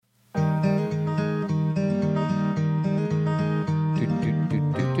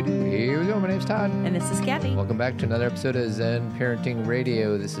name's Todd. And this is Kathy. Welcome back to another episode of Zen Parenting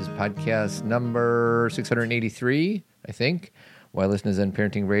Radio. This is podcast number 683, I think. Why listen to Zen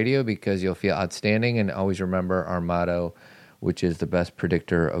Parenting Radio? Because you'll feel outstanding, and always remember our motto, which is the best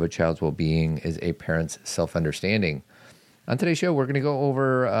predictor of a child's well-being is a parent's self-understanding. On today's show, we're going to go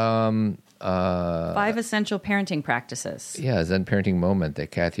over 5 essential parenting practices. Yeah, Zen Parenting Moment that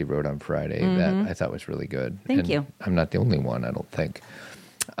Kathy wrote on Friday that I thought was really good. Thank you. I'm not the only one, I don't think.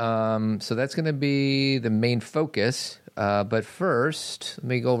 So that's going to be the main focus. But first, let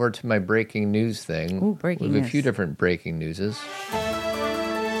me go over to my breaking news thing. Ooh, breaking We have news. a few different breaking newses.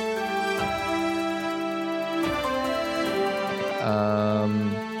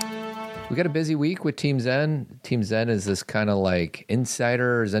 We got a busy week with Team Zen. Team Zen is this kind of like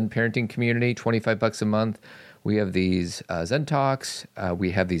insider Zen parenting community, $25 a month. We have these Zen Talks.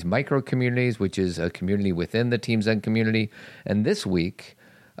 We have these micro communities, which is a community within the Team Zen community. And this week,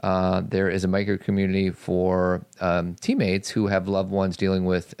 there is a micro community for teammates who have loved ones dealing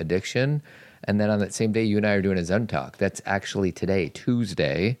with addiction. And then on that same day, you and I are doing a Zen Talk. That's actually today,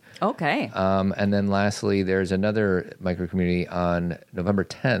 Tuesday. Okay. And then lastly, there's another micro community on November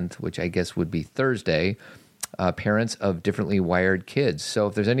 10th, which I guess would be Thursday, parents of differently wired kids. So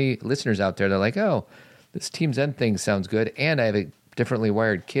if there's any listeners out there that are like, oh, this Team Zen thing sounds good, and I have a differently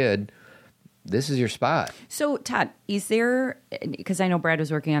wired kid, this is your spot. So, Todd, is there, because I know Brad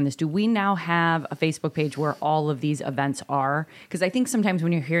was working on this, do we now have a Facebook page where all of these events are? Because I think sometimes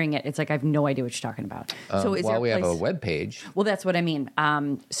when you're hearing it, it's like I have no idea what you're talking about. So is there We have a place- web page. Well, that's what I mean.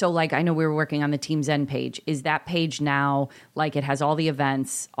 So, like, I know we were working on the Team Zen page. Is that page now, like, it has all the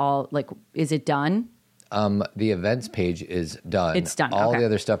events, is it done? The events page is done. It's done, All okay. the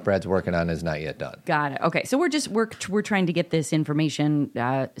other stuff Brad's working on is not yet done. Got it. Okay. So we're trying to get this information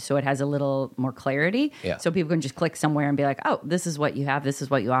so it has a little more clarity. Yeah. So people can just click somewhere and be like, oh, this is what you have. This is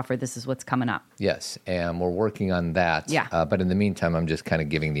what you offer. This is what's coming up. Yes, and we're working on that. Yeah. But in the meantime, I'm just kind of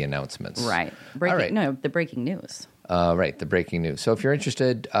giving the announcements. Right. All right. No, the breaking news. Right, the breaking news. So if you're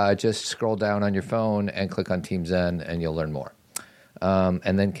interested, just scroll down on your phone and click on Team Zen, and you'll learn more.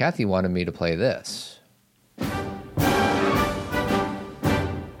 And then Kathy wanted me to play this.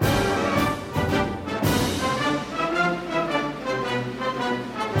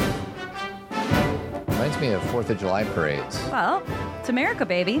 Reminds me of 4th of July parades. Well, it's America,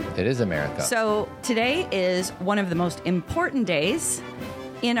 baby. It is America. So today is one of the most important days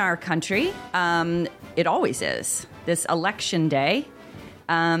in our country. It always is. This election day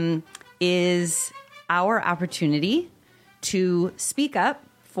is our opportunity to speak up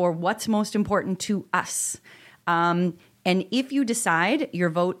for what's most important to us. And if you decide your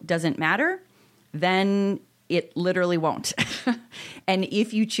vote doesn't matter, then it literally won't. And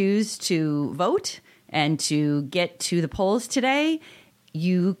if you choose to vote and to get to the polls today,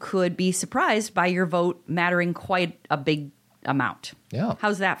 you could be surprised by your vote mattering quite a big amount. Yeah.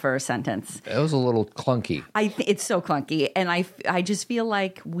 How's that for a sentence? It was a little clunky. It's so clunky. And I just feel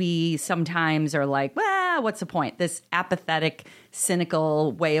like we sometimes are like, well, what's the point? This apathetic,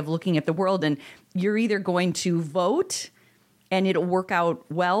 cynical way of looking at the world. And you're either going to vote and it'll work out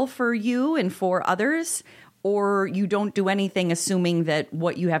well for you and for others, or you don't do anything assuming that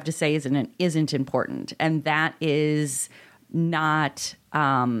what you have to say isn't important. And that is not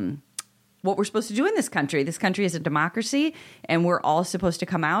what we're supposed to do in this country. This country is a democracy, and we're all supposed to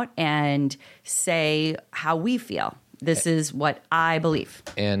come out and say how we feel. This is what I believe.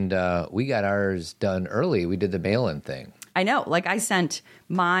 And we got ours done early. We did the mail-in thing. I know. Like, I sent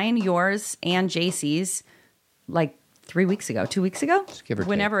mine, yours, and JC's like 2 weeks ago, give or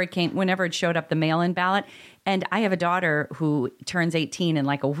take. whenever it showed up, the mail-in ballot. And I have a daughter who turns 18 in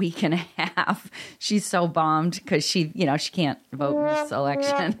like a week and a half. She's so bummed because she can't vote in this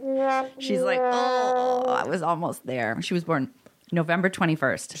election. She's like, oh, I was almost there. She was born November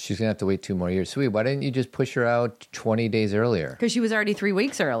 21st. She's going to have to wait 2 more years. Sweet, why didn't you just push her out 20 days earlier? Because she was already 3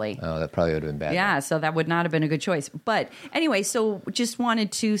 weeks early. Oh, that probably would have been bad. Yeah, so that would not have been a good choice. But anyway, so just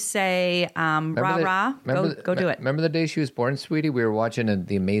wanted to say, rah-rah, go do it. Remember the day she was born, sweetie? We were watching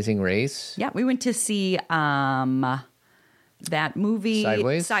The Amazing Race. Yeah, we went to see that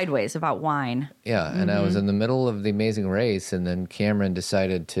movie Sideways about wine. Yeah, and I was in the middle of The Amazing Race, and then Cameron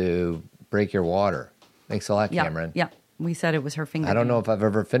decided to break your water. Thanks a lot, Cameron. Yeah, we said it was her finger. I don't know if I've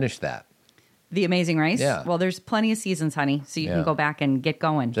ever finished that. The Amazing Race? Yeah. Well, there's plenty of seasons, honey, so you can go back and get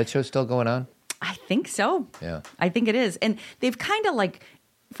going. Is that show still going on? I think so. Yeah. I think it is. And they've kind of like,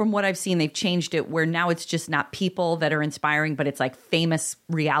 from what I've seen, they've changed it where now it's just not people that are inspiring, but it's like famous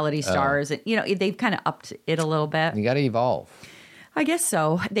reality stars. And, they've kind of upped it a little bit. You got to evolve. I guess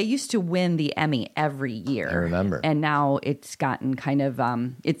so. They used to win the Emmy every year. I remember. And now it's gotten kind of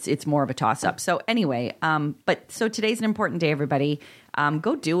it's more of a toss up. So anyway, so today's an important day, everybody.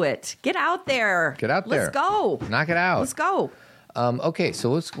 Go do it. Get out there. Get out there. Let's go. Knock it out. Let's go. Okay,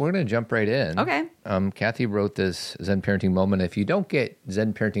 so we're going to jump right in. Okay. Kathy wrote this Zen Parenting Moment. If you don't get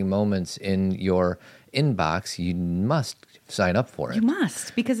Zen Parenting Moments in your inbox, you must sign up for it. You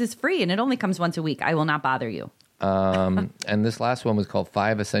must, because it's free and it only comes once a week. I will not bother you. And this last one was called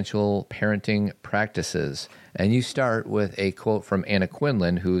 5 Essential Parenting Practices. And you start with a quote from Anna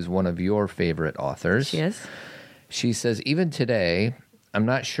Quindlen, who's one of your favorite authors. She is. She says, even today, I'm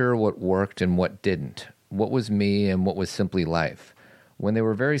not sure what worked and what didn't, what was me and what was simply life. When they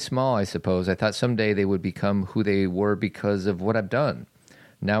were very small, I suppose, I thought someday they would become who they were because of what I've done.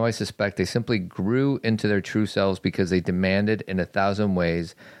 Now I suspect they simply grew into their true selves because they demanded in 1,000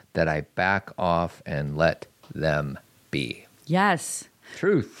 ways that I back off and let them be. Yes.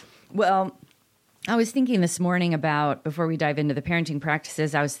 Truth. Well, I was thinking this morning about, before we dive into the parenting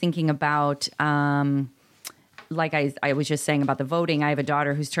practices, I was thinking about, like I was just saying about the voting. I have a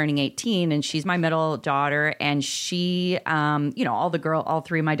daughter who's turning 18, and she's my middle daughter, and she, all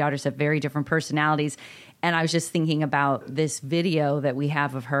three of my daughters have very different personalities. And I was just thinking about this video that we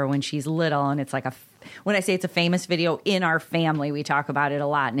have of her when she's little, and it's like when I say it's a famous video in our family, we talk about it a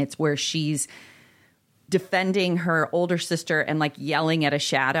lot, and it's where she's defending her older sister and like yelling at a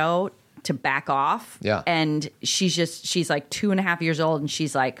shadow to back off. Yeah. And she's like 2.5 years old, and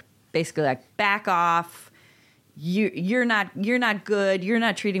she's like basically like, back off. You're not good. You're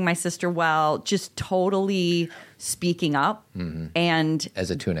not treating my sister well. Just totally speaking up. Mm-hmm. And as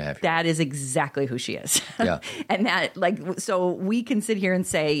a 2.5-year-old, that is exactly who she is. Yeah. And that, like, so we can sit here and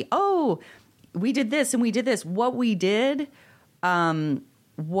say, oh, we did this and we did this. What we did,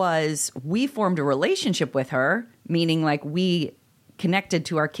 was we formed a relationship with her, meaning like we connected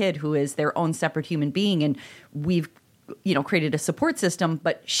to our kid who is their own separate human being, and we've, created a support system,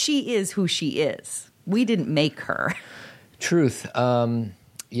 but she is who she is. We didn't make her. Truth.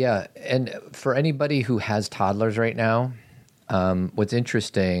 Yeah. And for anybody who has toddlers right now, what's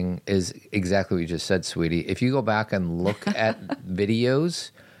interesting is exactly what you just said, sweetie. If you go back and look at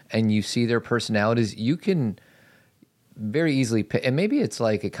videos and you see their personalities, you can very easily pick, and maybe it's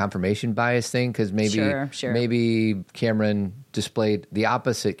like a confirmation bias thing, because maybe Cameron displayed the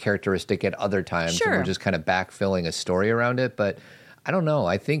opposite characteristic at other times, and we're just kind of backfilling a story around it. But I don't know.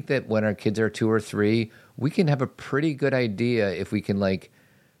 I think that when our kids are 2 or 3, we can have a pretty good idea if we can like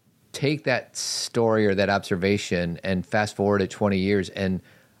take that story or that observation and fast forward it 20 years, and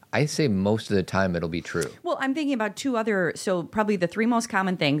I say most of the time it'll be true. Well, I'm thinking about 2 other, so probably the 3 most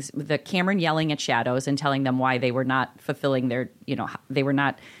common things: the Cameron yelling at shadows and telling them why they were not fulfilling their, they were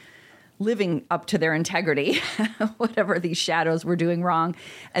not living up to their integrity, whatever these shadows were doing wrong.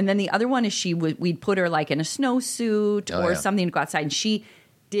 And then the other one is we'd put her like in a snowsuit or something to go outside, and she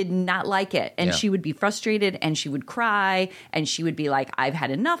did not like it. And she would be frustrated, and she would cry, and she would be like, I've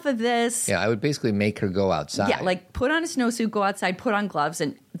had enough of this. Yeah, I would basically make her go outside. Yeah, like put on a snowsuit, go outside, put on gloves,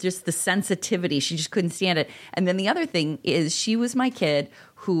 and just the sensitivity. She just couldn't stand it. And then the other thing is she was my kid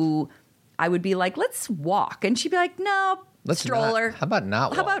who I would be like, let's walk. And she'd be like, no, stroller. How about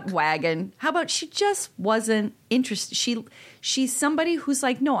not walk? How about wagon? How about she just wasn't interested? She's somebody who's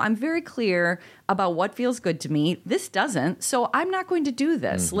like, no, I'm very clear about what feels good to me. This doesn't, so I'm not going to do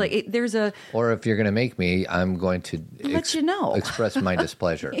this. Mm-hmm. Like or if you're going to make me, I'm going to let you know. Express my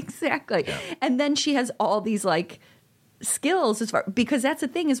displeasure. Exactly. Yeah. And then she has all these like skills because that's the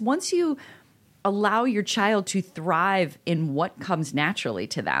thing, is once you allow your child to thrive in what comes naturally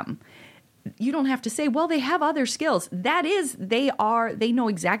to them, you don't have to say, well, they have other skills. That is, they know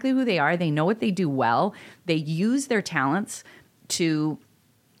exactly who they are. They know what they do well. They use their talents to,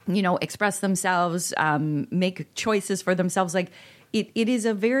 express themselves, make choices for themselves. Like it is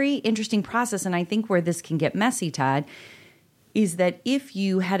a very interesting process. And I think where this can get messy, Todd, is that if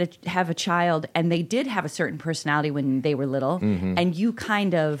you have a child and they did have a certain personality when they were little, mm-hmm. and you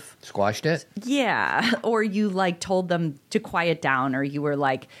kind of squashed it. Yeah. Or you like told them to quiet down, or you were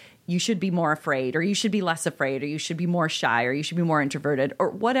like, you should be more afraid, or you should be less afraid, or you should be more shy, or you should be more introverted, or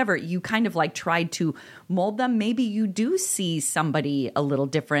whatever. You kind of like tried to mold them. Maybe you do see somebody a little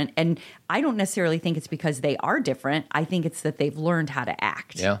different. And I don't necessarily think it's because they are different. I think it's that they've learned how to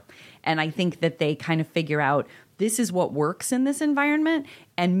act. Yeah. And I think that they kind of figure out this is what works in this environment.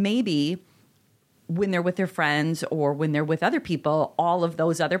 And maybe when they're with their friends or when they're with other people, all of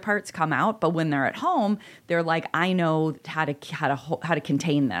those other parts come out. But when they're at home, they're like, I know how to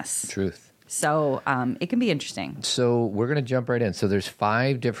contain this. Truth. So it can be interesting. So we're going to jump right in. So there's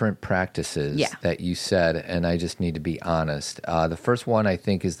 5 different practices that you said, and I just need to be honest. The first one I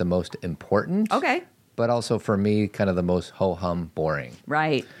think is the most important. Okay. But also for me, kind of the most ho-hum boring.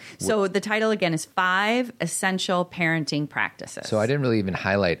 Right. So the title again is 5 Essential Parenting Practices. So I didn't really even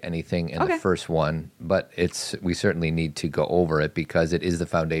highlight anything in the first one, but we certainly need to go over it because it is the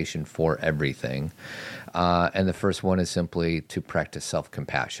foundation for everything. And the first one is simply to practice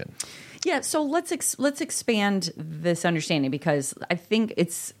self-compassion. Yeah, so let's expand this understanding, because I think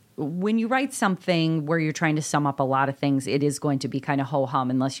it's when you write something where you're trying to sum up a lot of things, it is going to be kind of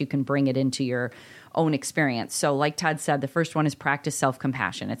ho-hum unless you can bring it into your own experience. So like Todd said, the first one is practice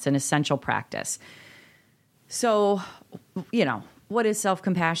self-compassion. It's an essential practice. So, what is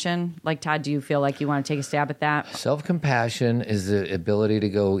self-compassion? Like, Todd, do you feel like you want to take a stab at that? Self-compassion is the ability to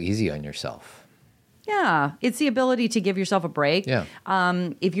go easy on yourself. Yeah, it's the ability to give yourself a break. Yeah.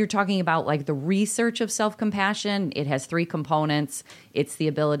 If you're talking about like the research of self-compassion, it has 3 components. It's the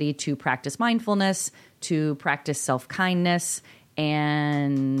ability to practice mindfulness, to practice self-kindness,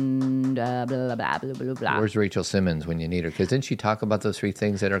 and blah, blah, blah, blah, blah, blah. Where's Rachel Simmons when you need her? Because didn't she talk about those 3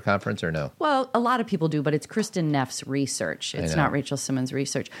 things at our conference or no? Well, a lot of people do, but it's Kristen Neff's research. It's not Rachel Simmons'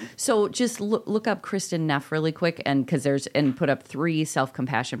 research. So just look up Kristen Neff really quick, and put up 3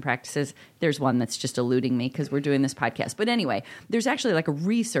 self-compassion practices. There's one that's just eluding me because we're doing this podcast. But anyway, there's actually like a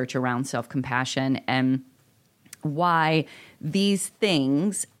research around self-compassion and why these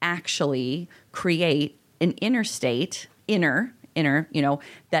things actually create an inner state,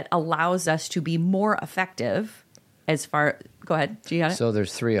 that allows us to be more effective go ahead. Do you got it? So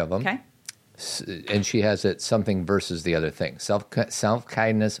there's 3 of them. Okay. And she has it something versus the other thing.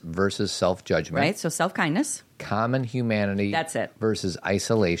 Self-kindness versus self-judgment. Right. So self-kindness. Common humanity. That's it. Versus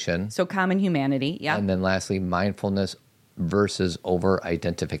isolation. So common humanity. Yeah. And then lastly, mindfulness versus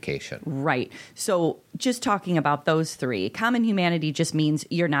over-identification. Right. So just talking about those 3, common humanity just means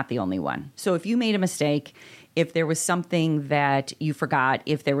you're not the only one. So if you made a mistake, if there was something that you forgot,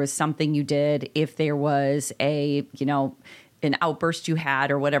 if there was something you did, if there was an outburst you had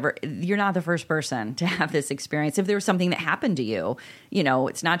or whatever, you're not the first person to have this experience. If there was something that happened to you,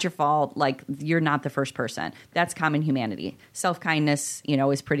 it's not your fault. Like, you're not the first person. That's common humanity. Self-kindness,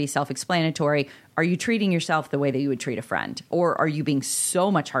 is pretty self-explanatory. Are you treating yourself the way that you would treat a friend? Or are you being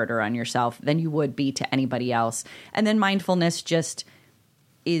so much harder on yourself than you would be to anybody else? And then mindfulness just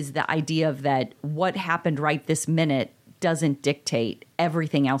is the idea of that what happened right this minute doesn't dictate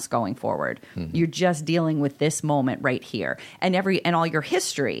everything else going forward. Mm-hmm. You're just dealing with this moment right here. And all your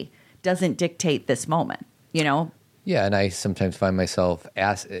history doesn't dictate this moment, Yeah, and I sometimes find myself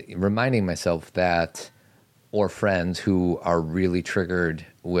reminding myself that, or friends who are really triggered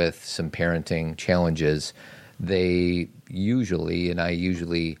with some parenting challenges, I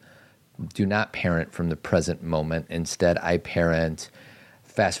usually do not parent from the present moment. Instead, I parent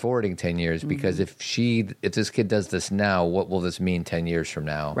fast forwarding 10 years, because if this kid does this now, what will this mean 10 years from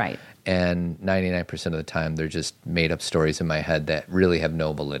now? Right. And 99% of the time, they're just made up stories in my head that really have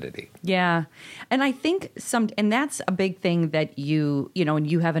no validity. Yeah. And I think and that's a big thing that and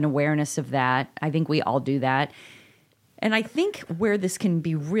you have an awareness of that. I think we all do that. And I think where this can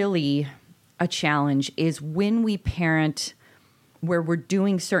be really a challenge is when we parent where we're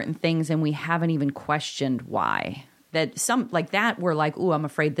doing certain things and we haven't even questioned why. We're like, ooh, I'm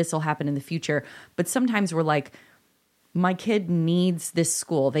afraid this will happen in the future. But sometimes we're like, my kid needs this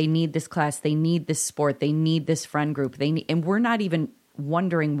school. They need this class. They need this sport. They need this friend group. And we're not even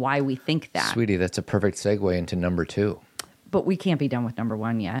wondering why we think that. Sweetie, that's a perfect segue into number 2. But we can't be done with number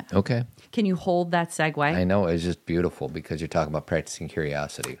 1 yet. Okay. Can you hold that segue? I know. It's just beautiful because you're talking about practicing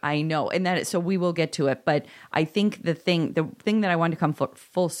curiosity. I know. So we will get to it. But I think the thing that I want to come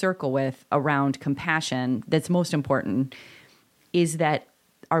full circle with around compassion that's most important is that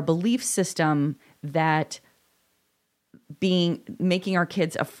our belief system that making our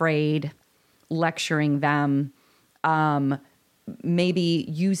kids afraid, lecturing them, maybe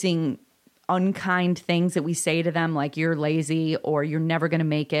using unkind things that we say to them, like you're lazy, or you're never going to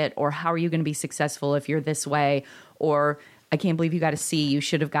make it, or how are you going to be successful if you're this way, or I can't believe you got a C, you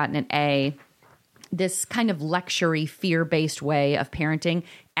should have gotten an A. This kind of lectury, fear-based way of parenting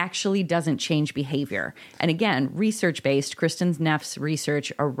actually doesn't change behavior. And again, research-based, Kristen Neff's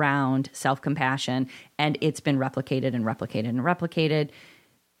research around self-compassion, and it's been replicated and replicated and replicated.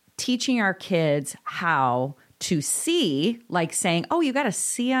 Teaching our kids how to see, like saying, oh, you got a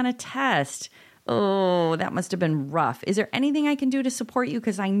C on a test. Oh, that must have been rough. Is there anything I can do to support you?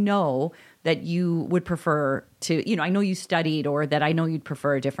 Because I know that you would prefer to, I know you studied, or that I know you'd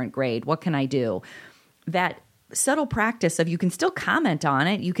prefer a different grade. What can I do? That subtle practice of you can still comment on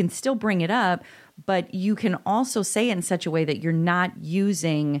it, you can still bring it up, but you can also say it in such a way that you're not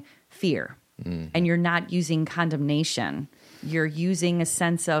using fear and you're not using condemnation. You're using a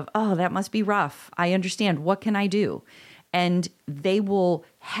sense of, oh, that must be rough. I understand. What can I do? And they will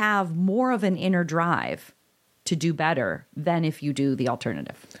have more of an inner drive to do better than if you do the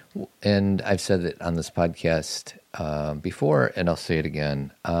alternative. And I've said it on this podcast before, and I'll say it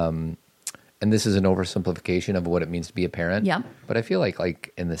again. And this is an oversimplification of what it means to be a parent. Yep. But I feel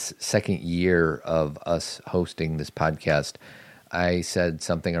like in this second year of us hosting this podcast, I said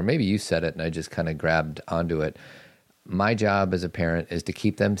something, or maybe you said it, and I just kind of grabbed onto it. My job as a parent is to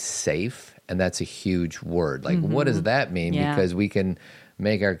keep them safe, and that's a huge word. Like, what does that mean? Yeah. Because we can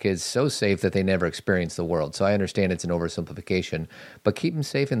make our kids so safe that they never experience the world. So I understand it's an oversimplification, but keep them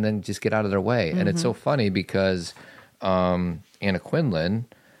safe and then just get out of their way. And it's so funny because Anna Quindlen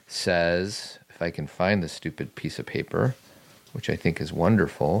says, if I can find this stupid piece of paper, which I think is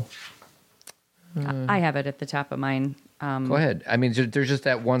wonderful. I have it at the top of mine. Go ahead. I mean, there's just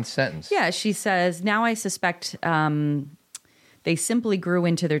that one sentence. Yeah, she says, now I suspect they simply grew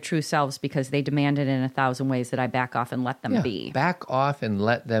into their true selves because they demanded in 1,000 ways that I back off and let them be. Back off and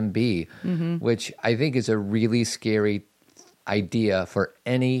let them be, which I think is a really scary idea for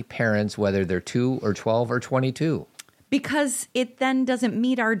any parents, whether they're 2 or 12 or 22. Because it then doesn't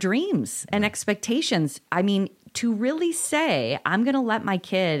meet our dreams and expectations. I mean, to really say, I'm going to let my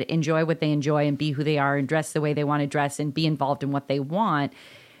kid enjoy what they enjoy and be who they are and dress the way they want to dress and be involved in what they want,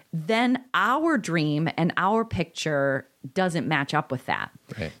 then our dream and our picture doesn't match up with that.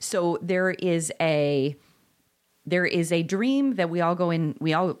 Right. So there is a dream that we all go in,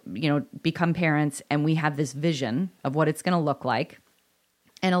 we all, become parents, and we have this vision of what it's going to look like.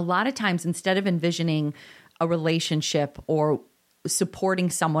 And a lot of times, instead of envisioning a relationship or supporting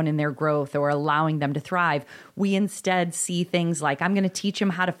someone in their growth or allowing them to thrive, we instead see things like, I'm going to teach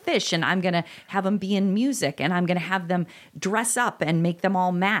them how to fish, and I'm going to have them be in music, and I'm going to have them dress up and make them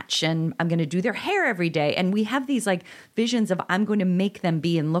all match, and I'm going to do their hair every day. And we have these like visions of, I'm going to make them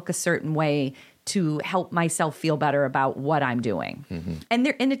be and look a certain way to help myself feel better about what I'm doing. And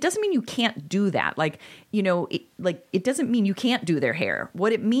it doesn't mean you can't do that. It doesn't mean you can't do their hair.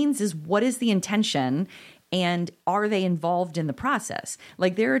 What it means is, what is the intention? And are they involved in the process?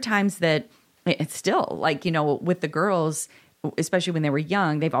 Like, there are times that it's still like, with the girls, especially when they were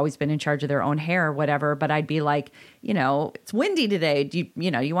young, they've always been in charge of their own hair or whatever. But I'd be like, it's windy today. Do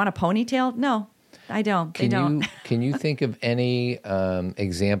you want a ponytail? No, I don't. They don't. Can you think of any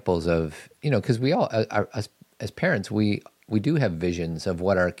examples of, because we all, as parents, we do have visions of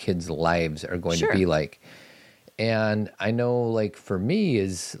what our kids' lives are going to be like. And I know, like, for me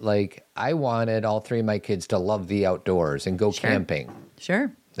is like, I wanted all 3 of my kids to love the outdoors and go camping.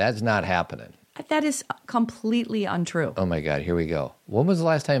 Sure. That's not happening. That is completely untrue. Oh my God, here we go. When was the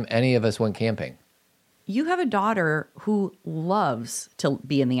last time any of us went camping? You have a daughter who loves to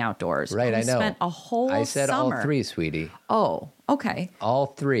be in the outdoors. Right, I know. Spent a whole I said summer. all 3, sweetie. Oh, okay. All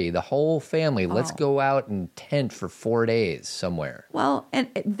 3, the whole family. Let's go out and tent for 4 days somewhere. Well, and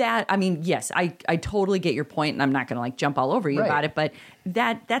that, I mean, yes, I totally get your point, and I'm not going to like jump all over you about it, but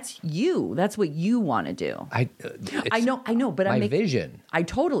that's you. That's what you want to do. I know, but my vision.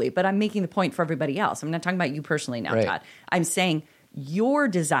 But I'm making the point for everybody else. I'm not talking about you personally now, Right. Todd. I'm saying your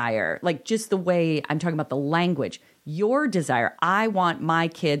desire, like just the way I'm talking about the language, your desire, I want my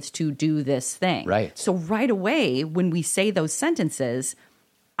kids to do this thing. Right. So right away, when we say those sentences,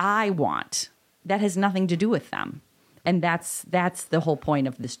 I want, that has nothing to do with them. And that's the whole point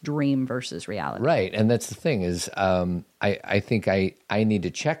of this dream versus reality. Right. And that's the thing is, I think I need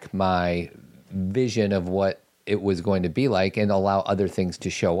to check my vision of what it was going to be like and allow other things to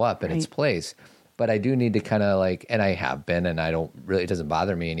show up in its place. But I do need to kind of like, and I have been, and it doesn't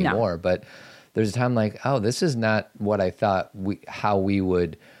bother me anymore. No. But there's a time like, oh, this is not what I thought how we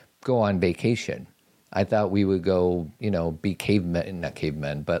would go on vacation. I thought we would go, be not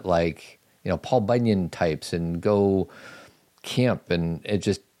cavemen, but like, Paul Bunyan types and go camp, and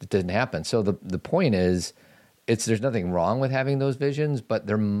it didn't happen. So the point is, there's nothing wrong with having those visions, but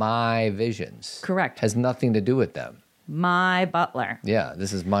they're my visions. Correct. Has nothing to do with them. My butler. Yeah,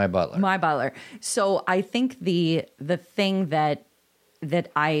 this is my butler. My butler. So I think the thing that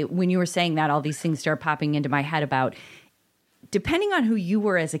when you were saying that, all these things start popping into my head about, depending on who you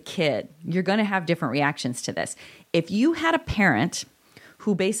were as a kid, you're going to have different reactions to this. If you had a parent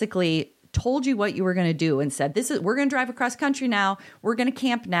who basically told you what you were going to do and said, we're going to drive across country now, we're going to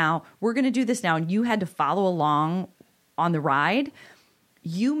camp now, we're going to do this now, and you had to follow along on the ride,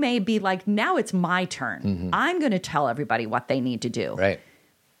 you may be like, now it's my turn. Mm-hmm. I'm going to tell everybody what they need to do. Right.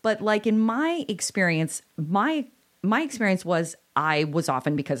 But like in my experience, my experience was I was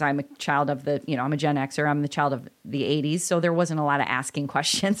often, because I'm a child of the, I'm a Gen Xer, I'm the child of the 80s. So there wasn't a lot of asking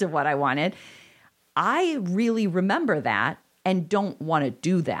questions of what I wanted. I really remember that and don't want to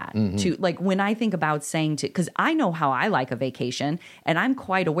do that. To like when I think about saying because I know how I like a vacation and I'm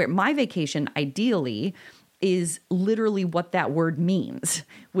quite aware. My vacation ideally is literally what that word means,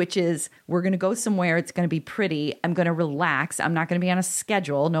 which is we're going to go somewhere. It's going to be pretty. I'm going to relax. I'm not going to be on a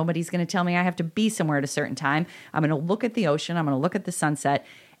schedule. Nobody's going to tell me I have to be somewhere at a certain time. I'm going to look at the ocean. I'm going to look at the sunset.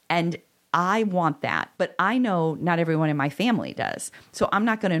 And I want that. But I know not everyone in my family does. So I'm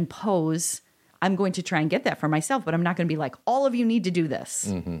not going to impose. I'm going to try and get that for myself, but I'm not going to be like, all of you need to do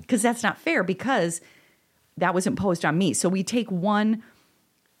this. Because that's not fair, because that was imposed on me. So we take one.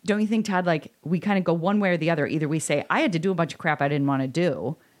 Don't you think, Todd, like we kind of go one way or the other? Either we say, I had to do a bunch of crap I didn't want to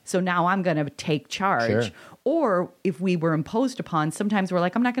do, so now I'm going to take charge. Sure. Or if we were imposed upon, sometimes we're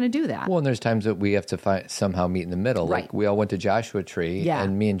like, I'm not going to do that. Well, and there's times that we have to somehow meet in the middle. Right. Like we all went to Joshua Tree,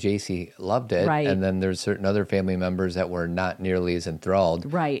 and me and JC loved it. Right. And then there's certain other family members that were not nearly as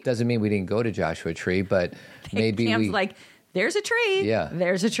enthralled. Right. Doesn't mean we didn't go to Joshua Tree, but maybe Cam's we like, there's a tree. Yeah.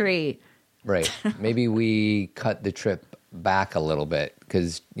 There's a tree. Right. Maybe we cut the trip back a little bit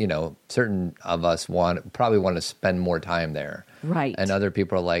because, certain of us probably want to spend more time there. Right. And other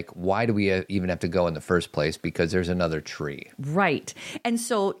people are like, why do we even have to go in the first place? Because there's another tree. Right. And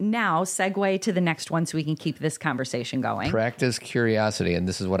so now segue to the next one so we can keep this conversation going. Practice curiosity. And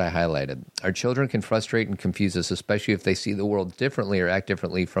this is what I highlighted. Our children can frustrate and confuse us, especially if they see the world differently or act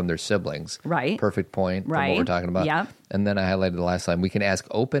differently from their siblings. Right. Perfect point from Right. what we're talking about. Yep. And then I highlighted the last line. We can ask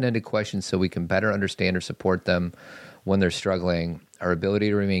open-ended questions so we can better understand or support them when they're struggling. Our ability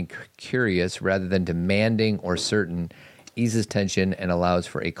to remain curious rather than demanding or certain eases tension and allows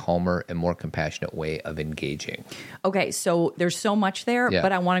for a calmer and more compassionate way of engaging. Okay, so there's so much there, Yeah.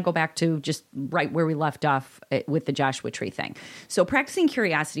 but I want to go back to just right where we left off with the Joshua Tree thing. So practicing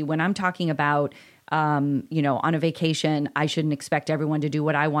curiosity, when I'm talking about, on a vacation, I shouldn't expect everyone to do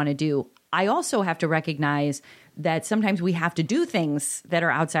what I want to do. I also have to recognize that sometimes we have to do things that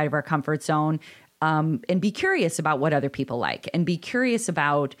are outside of our comfort zone. And be curious about what other people like, and be curious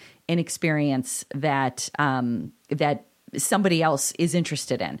about an experience that that somebody else is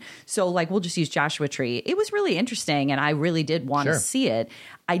interested in. So like, we'll just use Joshua Tree. It was really interesting, and I really did want to see it.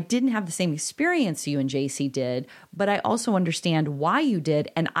 I didn't have the same experience you and JC did, but I also understand why you did.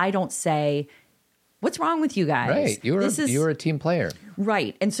 And I don't say, what's wrong with you guys? Right. You were a team player.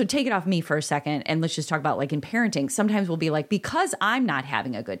 Right. And so take it off me for a second, and let's just talk about like in parenting. Sometimes we'll be like, because I'm not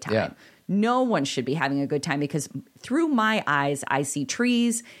having a good time. Yeah. No one should be having a good time, because through my eyes, I see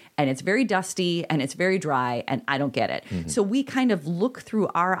trees and it's very dusty and it's very dry and I don't get it. Mm-hmm. So we kind of look through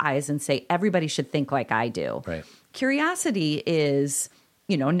our eyes and say, everybody should think like I do. Right. Curiosity is,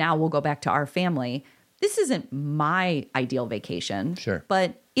 now we'll go back to our family. This isn't my ideal vacation. Sure.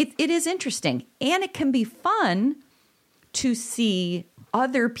 But it is interesting, and it can be fun to see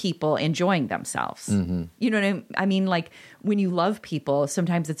other people enjoying themselves. Mm-hmm. You know what I mean? Like when you love people,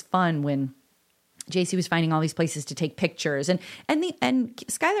 sometimes it's fun when JC was finding all these places to take pictures, and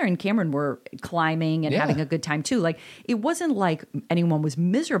Skylar and Cameron were climbing and having a good time too. Like it wasn't like anyone was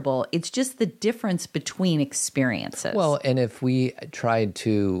miserable. It's just the difference between experiences. Well, and if we tried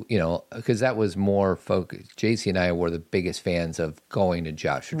to, because that was more focused. JC and I were the biggest fans of going to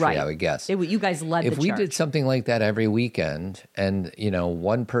Joshua Tree, right. I would guess. You guys led the charge. If we did something like that every weekend, and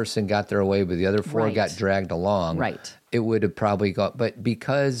one person got their way, but the other four right. got dragged along, right. It would have probably gone. But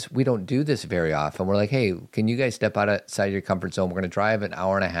because we don't do this very often, we're like, hey, can you guys step outside your comfort zone? We're going to drive an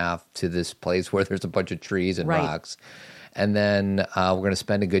hour and a half to this place where there's a bunch of trees and right. rocks. And then we're going to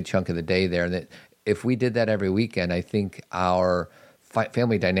spend a good chunk of the day there. And if we did that every weekend, I think our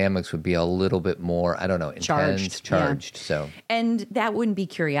family dynamics would be a little bit more, I don't know, intense, charged. Yeah. So, and that wouldn't be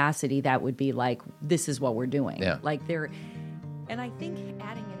curiosity. That would be like, this is what we're doing. Yeah. Like and I think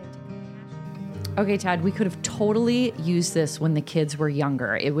adding it into compassion. Okay, Todd, we could have totally used this when the kids were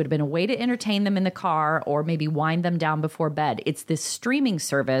younger. It would have been a way to entertain them in the car or maybe wind them down before bed. It's this streaming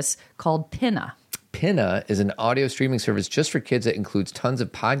service called Pinna. Pinna is an audio streaming service just for kids that includes tons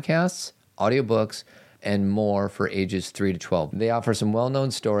of podcasts, audiobooks, and more for ages 3 to 12. They offer some well-known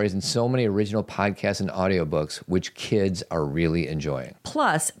stories and so many original podcasts and audiobooks, which kids are really enjoying.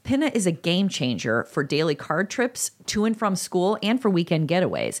 Plus, Pinna is a game changer for daily car trips to and from school and for weekend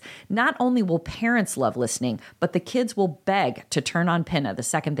getaways. Not only will parents love listening, but the kids will beg to turn on Pinna the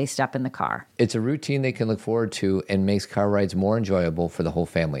second they step in the car. It's a routine they can look forward to and makes car rides more enjoyable for the whole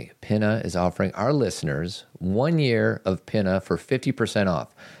family. Pinna is offering our listeners 1 year of Pinna for 50%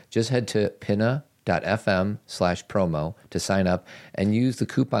 off. Just head to pinna.com pinna.fm/promo to sign up and use the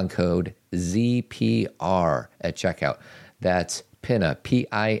coupon code ZPR at checkout. That's Pinna,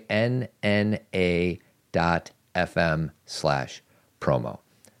 PINNA.FM/promo.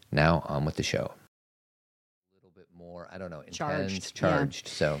 Now on with the show. A little bit more, I don't know, intense, charged.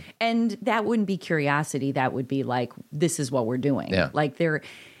 Yeah. So, and that wouldn't be curiosity. That would be like, this is what we're doing. Yeah. Like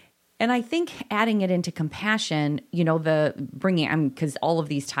and I think adding it into compassion, the bringing, because all of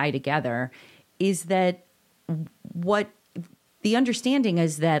these tie together, is that what the understanding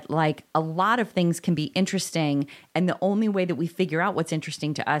is that like a lot of things can be interesting, and the only way that we figure out what's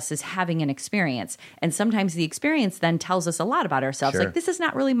interesting to us is having an experience. And sometimes the experience then tells us a lot about ourselves. Sure. Like, this is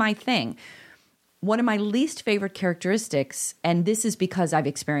not really my thing. One of my least favorite characteristics, and this is because I've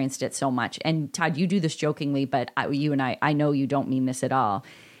experienced it so much, and Todd, you do this jokingly, but you and I know you don't mean this at all,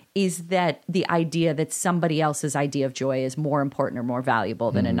 is that the idea that somebody else's idea of joy is more important or more valuable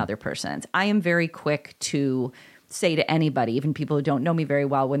than another person's. I am very quick to say to anybody, even people who don't know me very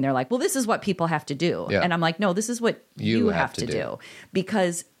well, when they're like, well, this is what people have to do. Yeah. And I'm like, no, this is what you have to do.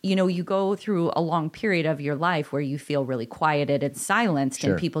 Because, you go through a long period of your life where you feel really quieted and silenced,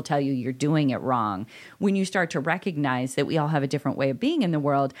 Sure. and people tell you you're doing it wrong. When you start to recognize that we all have a different way of being in the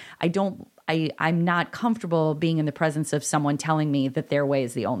world, I'm not comfortable being in the presence of someone telling me that their way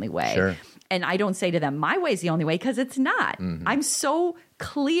is the only way. Sure. And I don't say to them, my way is the only way, because it's not. Mm-hmm. I'm so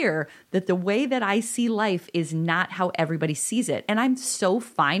clear that the way that I see life is not how everybody sees it. And I'm so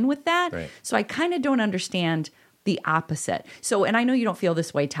fine with that. Right. So I kind of don't understand the opposite. So, and I know you don't feel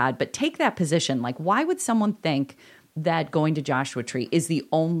this way, Todd, but take that position. Like, why would someone think that going to Joshua Tree is the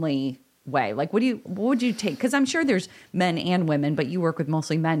only way? Like, what would you take? Because I'm sure there's men and women, but you work with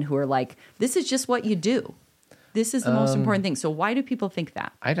mostly men who are like, this is just what you do. This is the most important thing. So why do people think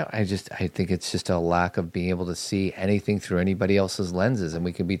that? I think it's just a lack of being able to see anything through anybody else's lenses. And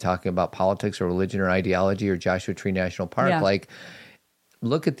we can be talking about politics or religion or ideology or Joshua Tree National Park. Yeah. Like,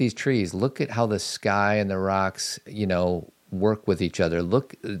 look at these trees. Look at how the sky and the rocks, work with each other.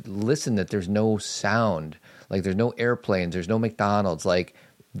 Listen that there's no sound. Like, there's no airplanes. There's no McDonald's. Like,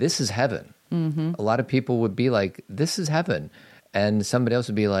 this is heaven. Mm-hmm. A lot of people would be like, this is heaven. And somebody else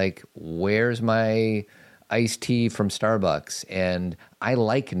would be like, where's my iced tea from Starbucks? And I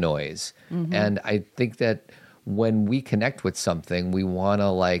like noise. Mm-hmm. And I think that when we connect with something, we want to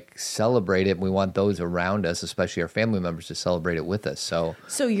like celebrate it. We want those around us, especially our family members, to celebrate it with us. So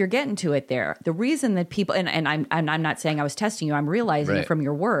you're getting to it there. The reason that people, and I'm not saying I was testing you, I'm realizing Right. from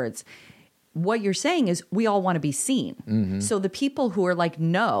your words, what you're saying is we all want to be seen. Mm-hmm. So the people who are like,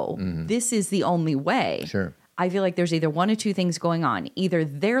 no, this is the only way. Sure. I feel like there's either one or two things going on. Either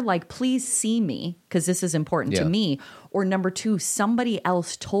they're like, please see me because this is important to Yeah. me. Or number two, somebody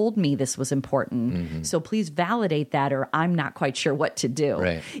else told me this was important. Mm-hmm. So please validate that, or I'm not quite sure what to do.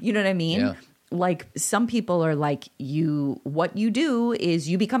 Right. You know what I mean? Yeah. Like, some people are like, what you do is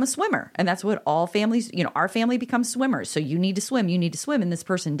you become a swimmer. And that's what all families, our family becomes swimmers. So you need to swim. And this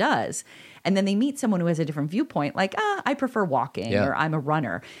person does. And then they meet someone who has a different viewpoint, like, I prefer walking, Yeah. or I'm a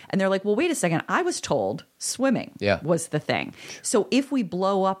runner. And they're like, well, wait a second. I was told swimming was the thing. So if we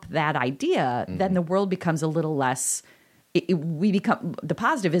blow up that idea, then the world becomes a little less, the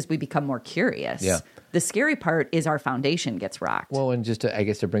positive is we become more curious. Yeah. The scary part is our foundation gets rocked. Well, and just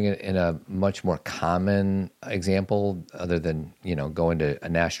to bring it in a much more common example, other than, going to a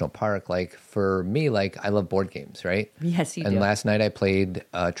national park, like for me, like I love board games, right? Yes, you and do. last night I played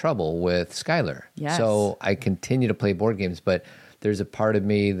Trouble with Skylar. Yes. So I continue to play board games, but there's a part of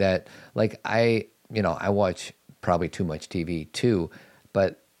me that like I watch probably too much TV too,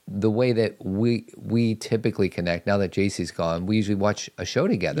 but the way that we typically connect, now that JC's gone, we usually watch a show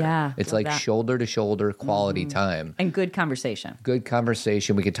together. Yeah, it's love like that. shoulder to shoulder quality time. And good conversation. Good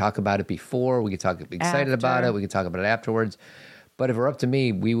conversation. We could talk about it before. We could talk excited about After. it. We could talk about it afterwards. But if it were up to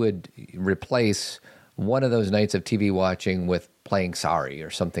me, we would replace one of those nights of TV watching with playing Sorry or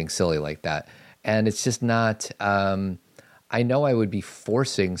something silly like that. And it's just not. I know I would be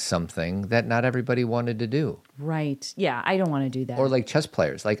forcing something that not everybody wanted to do. Right. Yeah, I don't want to do that. Or like chess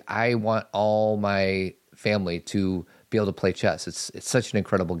players. Like I want all my family to be able to play chess. It's such an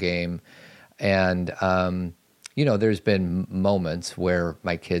incredible game. And, there's been moments where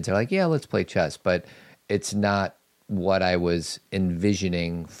my kids are like, yeah, let's play chess. But it's not what I was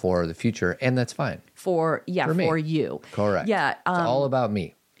envisioning for the future. And that's fine. For me. you. Correct. Yeah. It's all about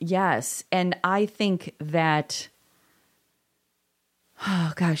me. Yes. And I think that,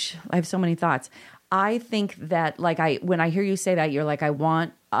 oh gosh, I have so many thoughts. I think that when I hear you say that, you're like, I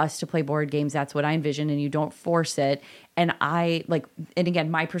want us to play board games. That's what I envision. And you don't force it. And and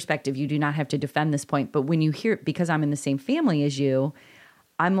again, my perspective, you do not have to defend this point, but when you hear, because I'm in the same family as you,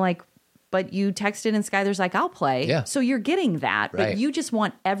 I'm like, but you texted and Skylar's like, I'll play. Yeah. So you're getting that, Right. but you just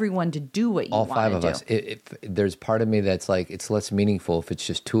want everyone to do what you All want five to of do. us. If there's part of me that's like, it's less meaningful if it's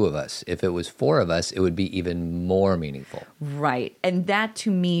just two of us. If it was four of us, it would be even more meaningful. Right. And that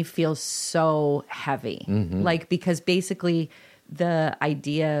to me feels so heavy. Like, because basically the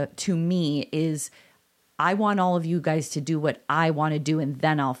idea to me is I want all of you guys to do what I want to do and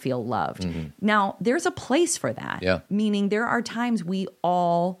then I'll feel loved. Now, there's a place for that. Yeah. Meaning there are times we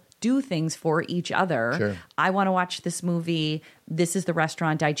all do things for each other. Sure. I want to watch this movie. This is the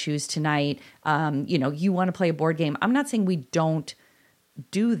restaurant I choose tonight. You want to play a board game. I'm not saying we don't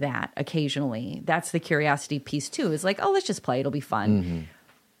do that occasionally. That's the curiosity piece too. Is like, oh, let's just play. It'll be fun.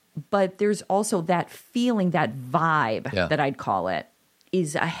 But there's also that feeling, that vibe Yeah. that I'd call it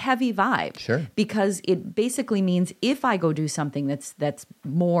is a heavy vibe. Sure. Because it basically means if I go do something that's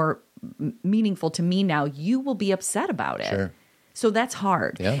more meaningful to me now, you will be upset about it. Sure. So that's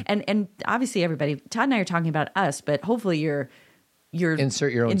hard. Yeah. And obviously everybody, Todd and I are talking about us, but hopefully you're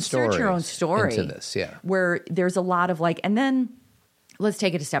Insert your own story into this, yeah. Where there's a lot of like, and then let's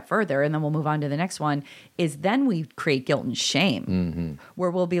take it a step further and then we'll move on to the next one, is then we create guilt and shame where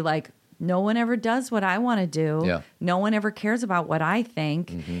we'll be like, no one ever does what I want to do. Yeah. No one ever cares about what I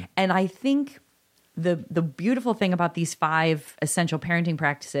think. And I think the beautiful thing about these 5 essential parenting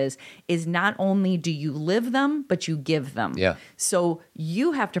practices is not only do you live them, but you give them. Yeah. So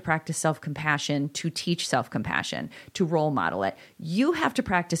you have to practice self-compassion to teach self-compassion, to role model it. You have to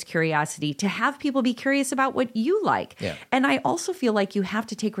practice curiosity to have people be curious about what you like. Yeah. And I also feel like you have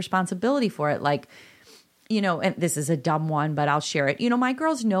to take responsibility for it. Like, and this is a dumb one, but I'll share it. My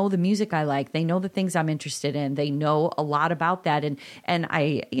girls know the music I like. They know the things I'm interested in. They know a lot about that. And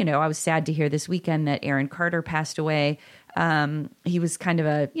I was sad to hear this weekend that Aaron Carter passed away. He was kind of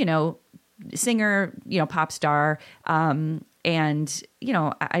a, singer, pop star. And,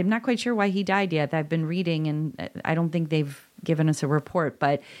 I'm not quite sure why he died yet. I've been reading and I don't think they've given us a report,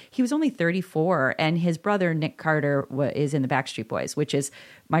 but he was only 34 and his brother, Nick Carter, is in the Backstreet Boys, which is,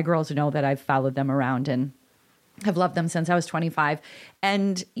 my girls know that I've followed them around and have loved them since I was 25.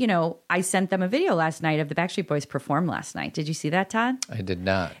 And, I sent them a video last night of the Backstreet Boys perform last night. Did you see that, Todd? I did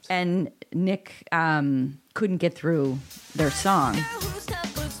not. And Nick couldn't get through their song.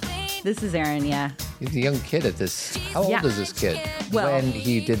 This is Aaron, yeah. He's a young kid at this. How Yeah. old is this kid Well- when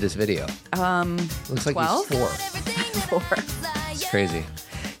he did this video? Looks like 12? he's 4. It's crazy.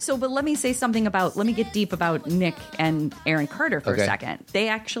 So, but let me get deep about Nick and Aaron Carter for Okay. a second. They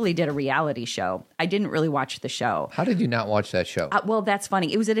actually did a reality show. I didn't really watch the show. How did you not watch that show? Well, that's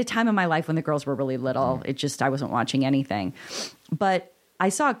funny. It was at a time in my life when the girls were really little. I wasn't watching anything. But I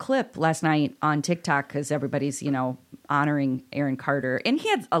saw a clip last night on TikTok because everybody's, honoring Aaron Carter. And he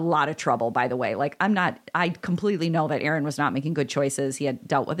had a lot of trouble, by the way. Like, I completely know that Aaron was not making good choices. He had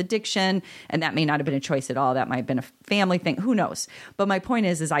dealt with addiction, and that may not have been a choice at all. That might have been a family thing. Who knows? But my point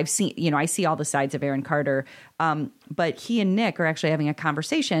is I've seen, I see all the sides of Aaron Carter. But he and Nick are actually having a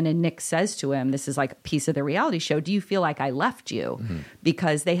conversation, and Nick says to him, this is like a piece of the reality show, do you feel like I left you?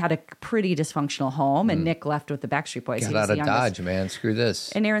 Because they had a pretty dysfunctional home, and Nick left with the Backstreet Boys. Get He was out the of youngest. Dodge, man. Screw this.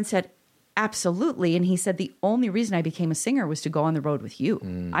 And Aaron said, absolutely. And he said, the only reason I became a singer was to go on the road with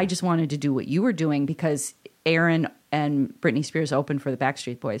you. I just wanted to do what you were doing because Aaron and Britney Spears opened for the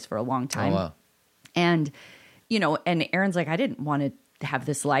Backstreet Boys for a long time. Oh, wow. And, and Aaron's like, I didn't want to have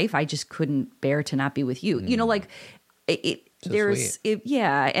this life. I just couldn't bear to not be with you. And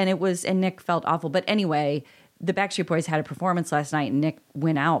Nick felt awful. But anyway, the Backstreet Boys had a performance last night and Nick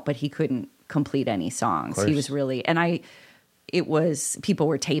went out, but he couldn't complete any songs. He was really, people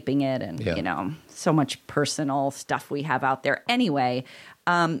were taping it and, so much personal stuff we have out there. Anyway,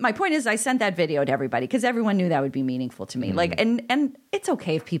 my point is I sent that video to everybody because everyone knew that would be meaningful to me. Like, and it's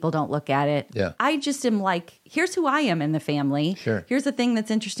okay if people don't look at it. Yeah. I just am like, here's who I am in the family. Sure. Here's the thing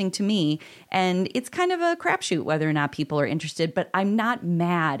that's interesting to me. And it's kind of a crapshoot whether or not people are interested, but I'm not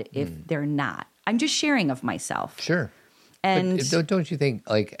mad if they're not. I'm just sharing of myself. Sure. And But don't you think,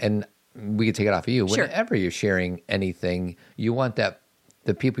 and we could take it off of you, Sure. whenever you're sharing anything, you want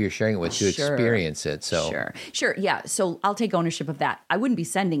the people you're sharing it with to Sure. experience it. So Sure. Yeah. So I'll take ownership of that. I wouldn't be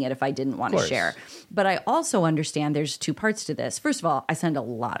sending it if I didn't want to course. share. But I also understand there's 2 parts to this. First of all, I send a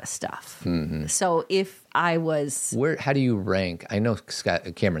lot of stuff. So if I was, how do you rank? I know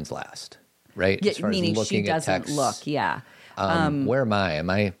Cameron's last, right? yeah, As far as meaning she looking at doesn't texts. look. Yeah. Where am I? Am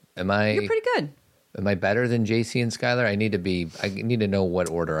I? You're pretty good. Am I better than JC and Skylar? I need to know what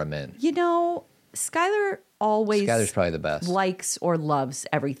order I'm in. Skylar always Skylar's probably the best. likes or loves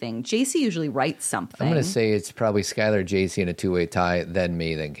everything. JC usually writes something. I'm going to say it's probably Skylar, JC in a two-way tie, then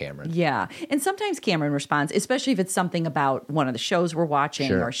me, then Cameron. Yeah. And sometimes Cameron responds, especially if it's something about one of the shows we're watching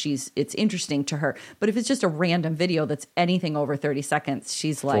Sure. or it's interesting to her. But if it's just a random video that's anything over 30 seconds,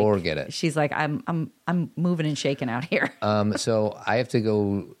 she's like, Forget it. She's like, I'm moving and shaking out here. So I have to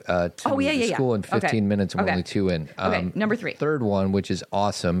go to school in 15 Okay. minutes, and we're Okay. only 2 in. Okay, number 3. Third one, which is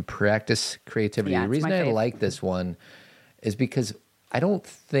awesome, practice creativity. Yeah, The it's reason my I fave. like this one is because I don't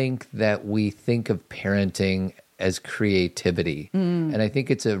think that we think of parenting as creativity. And I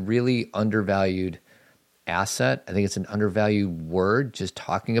think it's a really undervalued asset. I think it's an undervalued word, just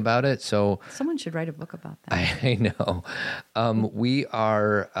talking about it. So Someone should write a book about that. I know. We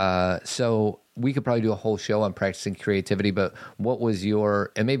are, so we could probably do a whole show on practicing creativity, but what was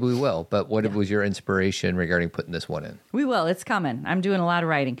your, and maybe we will, but what was your inspiration regarding putting this one in? We will. It's coming. I'm doing a lot of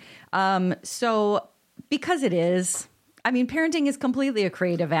writing. So because it is, I mean, parenting is completely a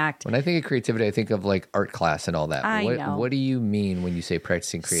creative act. When I think of creativity, I think of like art class and all that. I know. What do you mean when you say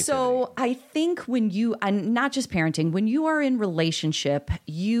practicing creativity? So I think when you, and not just parenting, when you are in relationship,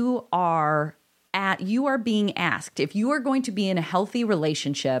 you are being asked, if you are going to be in a healthy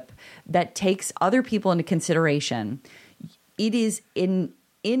relationship that takes other people into consideration, it is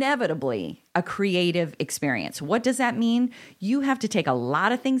inevitably a creative experience. What does that mean? You have to take a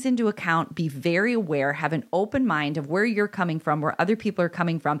lot of things into account, be very aware, have an open mind of where you're coming from, where other people are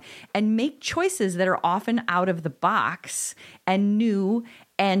coming from, and make choices that are often out of the box and new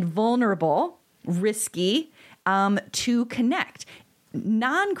and vulnerable, risky, to connect.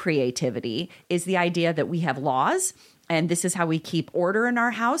 Non-creativity is the idea that we have laws and this is how we keep order in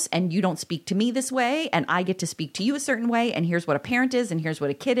our house, and you don't speak to me this way, and I get to speak to you a certain way, and here's what a parent is, and here's what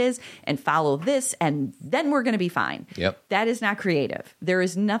a kid is, and follow this, and then we're going to be fine. Yep. That is not creative. There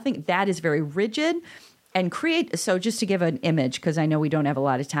is nothing, that is very rigid and create. So just to give an image, because I know we don't have a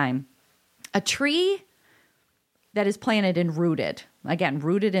lot of time, a tree that is planted and rooted, again,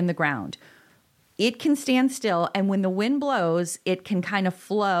 rooted in the ground, it can stand still, and when the wind blows, it can kind of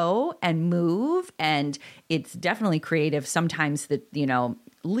flow and move, and it's definitely creative. Sometimes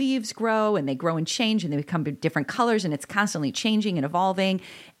leaves grow, and they grow and change, and they become different colors, and it's constantly changing and evolving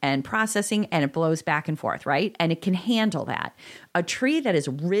and processing, and it blows back and forth, right? And it can handle that. A tree that is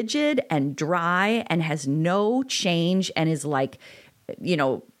rigid and dry and has no change and is like,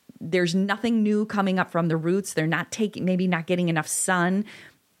 there's nothing new coming up from the roots. They're not maybe not getting enough sun.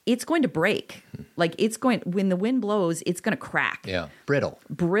 It's going to break. Like when the wind blows, it's going to crack. Yeah.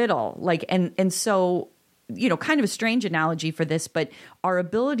 Brittle. Like, and so, kind of a strange analogy for this, but our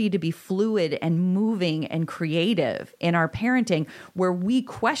ability to be fluid and moving and creative in our parenting, where we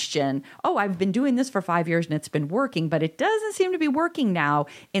question, I've been doing this for 5 years and it's been working, but it doesn't seem to be working now.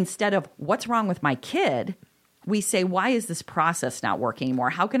 Instead of what's wrong with my kid, we say, why is this process not working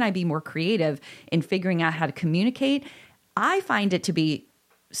anymore? How can I be more creative in figuring out how to communicate? I find it to be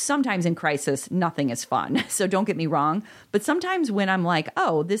sometimes in crisis, nothing is fun. So don't get me wrong. But sometimes when I'm like,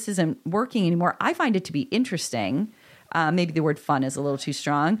 this isn't working anymore, I find it to be interesting. Maybe the word fun is a little too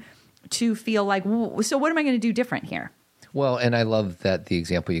strong, to feel like, so what am I going to do different here? Well, and I love that the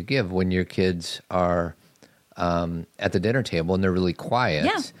example you give when your kids are at the dinner table and they're really quiet.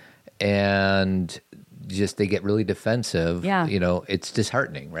 Yeah. And just they get really defensive. Yeah. It's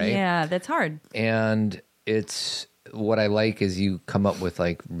disheartening, right? Yeah, that's hard. And it's what I like is you come up with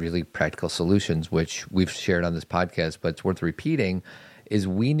like really practical solutions, which we've shared on this podcast, but it's worth repeating, is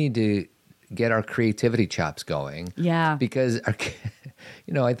we need to get our creativity chops going. Yeah. Because,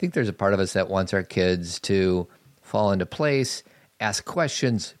 I think there's a part of us that wants our kids to fall into place, ask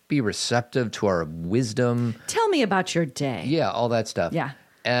questions, be receptive to our wisdom. Tell me about your day. Yeah, all that stuff. Yeah.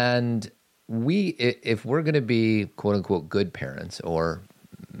 And if we're going to be quote unquote good parents or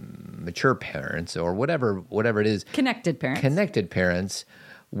mature parents or whatever it is, connected parents,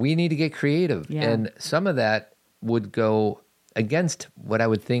 we need to get creative. Yeah. And some of that would go against what I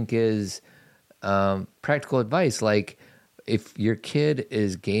would think is practical advice. Like if your kid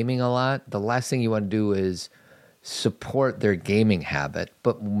is gaming a lot, the last thing you want to do is support their gaming habit.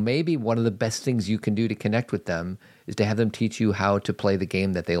 But maybe one of the best things you can do to connect with them is to have them teach you how to play the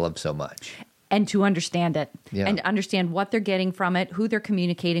game that they love so much. And to understand it, Yeah. and understand what they're getting from it, who they're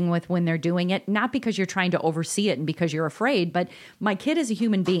communicating with when they're doing it, not because you're trying to oversee it and because you're afraid, but my kid is a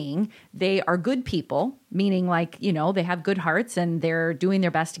human being. They are good people, meaning like, they have good hearts and they're doing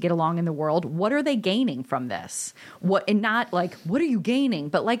their best to get along in the world. What are they gaining from this? And not like, what are you gaining?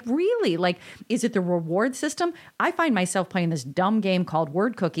 But like, really, like, is it the reward system? I find myself playing this dumb game called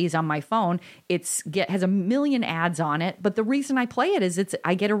Word Cookies on my phone. Has a million ads on it, but the reason I play it is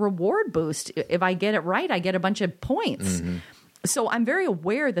I get a reward boost if I get it right, I get a bunch of points. So I'm very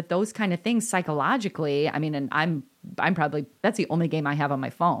aware that those kind of things psychologically, I mean, and I'm probably, that's the only game I have on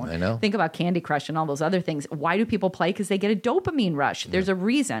my phone. I know. Think about Candy Crush and all those other things. Why do people play? Because they get a dopamine rush. There's a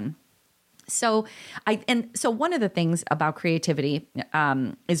reason. So one of the things about creativity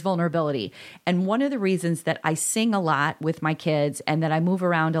is vulnerability. And one of the reasons that I sing a lot with my kids and that I move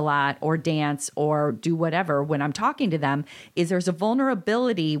around a lot or dance or do whatever when I'm talking to them is there's a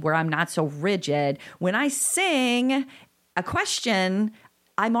vulnerability where I'm not so rigid. When I sing a question,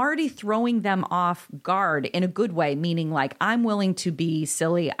 I'm already throwing them off guard in a good way, meaning like I'm willing to be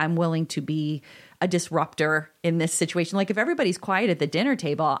silly. I'm willing to be a disruptor in this situation. Like if everybody's quiet at the dinner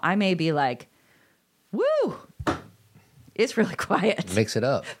table, I may be like, woo, it's really quiet. Mix it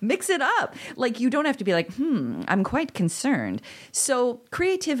up. Mix it up. Like you don't have to be like, I'm quite concerned. So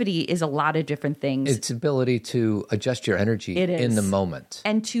creativity is a lot of different things. It's ability to adjust your energy in the moment.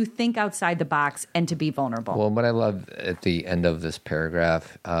 And to think outside the box and to be vulnerable. Well, what I love at the end of this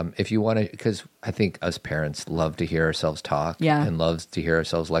paragraph, if you want to, because I think us parents love to hear ourselves talk and loves to hear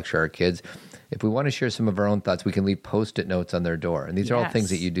ourselves lecture our kids. If we want to share some of our own thoughts, we can leave Post-it notes on their door. And these are all things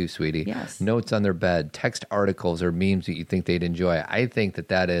that you do, sweetie. Yes. Notes on their bed, text articles or memes that you think they'd enjoy. I think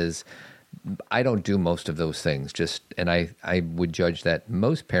that is, I don't do most of those things. And I would judge that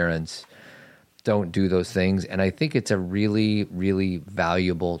most parents don't do those things. And I think it's a really, really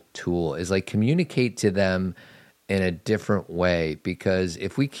valuable tool is like communicate to them in a different way, because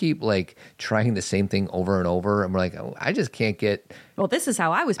if we keep like trying the same thing over and over and we're like, oh, I just can't get, well, this is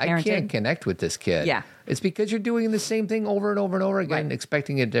how I was parenting. I can't connect with this kid. Yeah. It's because you're doing the same thing over and over and over again,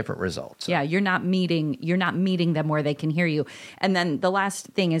 expecting a different result. So. Yeah, you're not meeting them where they can hear you. And then the last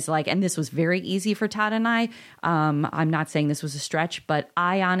thing is like, and this was very easy for Todd and I. I'm not saying this was a stretch, but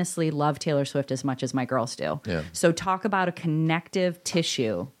I honestly love Taylor Swift as much as my girls do. Yeah. So talk about a connective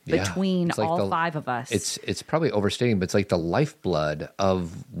tissue between like all five of us. It's probably overstating, but it's like the lifeblood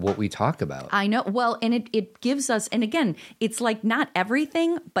of what we talk about. I know. Well, and it gives us, and again, it's like not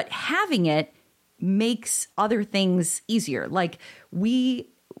everything, but having it makes other things easier. Like we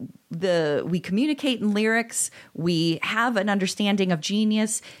communicate in lyrics. We have an understanding of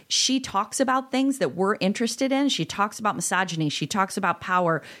genius. She talks about things that we're interested in. She talks about misogyny. She talks about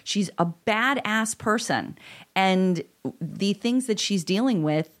power. She's a badass person. And the things that she's dealing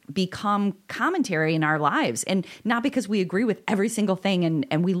with become commentary in our lives. And not because we agree with every single thing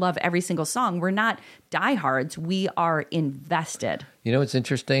and we love every single song. We're not diehards. We are invested. You know what's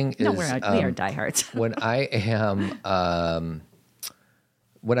interesting? No, we are diehards. When I am...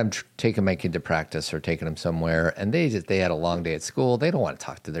 when I'm taking my kid to practice or taking them somewhere and they had a long day at school, they don't want to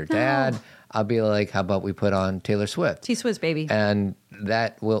talk to their dad. I'll be like, how about we put on Taylor Swift? T-Swiss, baby. And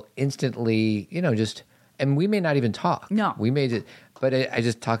that will instantly, and we may not even talk. No. We may just, but I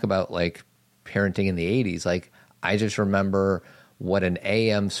just talk about like parenting in the 80s. Like I just remember what an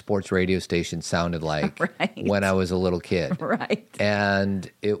AM sports radio station sounded like when I was a little kid. Right. And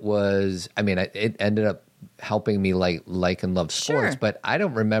it was, it ended up helping me like and love sports, but I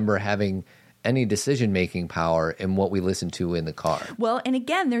don't remember having any decision-making power in what we listen to in the car. Well, and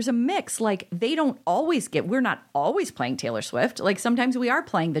again, there's a mix. Like we're not always playing Taylor Swift. Like sometimes we are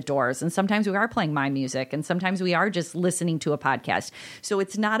playing The Doors and sometimes we are playing my music and sometimes we are just listening to a podcast. So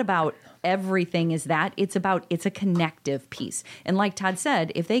it's not about everything is that. It's a connective piece. And like Todd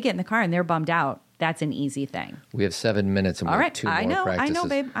said, if they get in the car and they're bummed out, that's an easy thing. We have 7 minutes and we have 2 more practices. I know,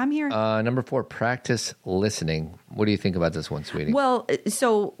 babe. I'm here. Number 4, practice listening. What do you think about this one, sweetie? Well,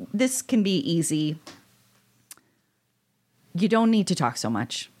 so this can be easy. You don't need to talk so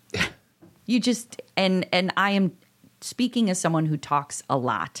much. You just, and I am speaking as someone who talks a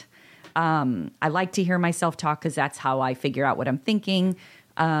lot. I like to hear myself talk because that's how I figure out what I'm thinking.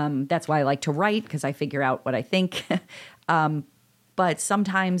 That's why I like to write, because I figure out what I think. But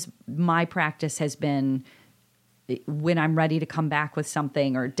sometimes my practice has been when I'm ready to come back with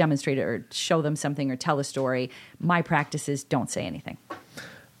something or demonstrate it or show them something or tell a story, my practice is don't say anything.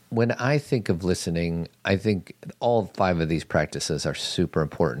 When I think of listening, I think all 5 of these practices are super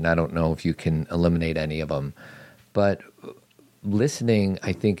important. I don't know if you can eliminate any of them, but listening,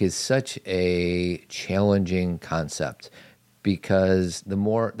 I think, is such a challenging concept. Because the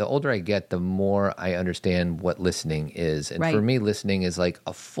older I get, the more I understand what listening is. And for me, listening is like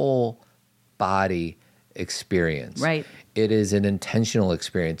a full body experience. Right. It is an intentional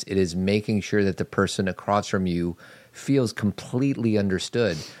experience. It is making sure that the person across from you feels completely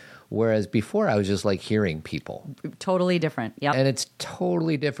understood. Whereas before I was just like hearing people. Totally different. Yep. And it's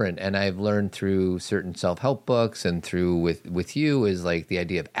totally different. And I've learned through certain self-help books and through with you is like the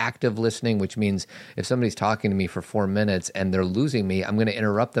idea of active listening, which means if somebody's talking to me for 4 minutes and they're losing me, I'm going to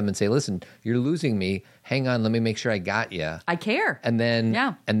interrupt them and say, listen, you're losing me. Hang on. Let me make sure I got you. I care. And then,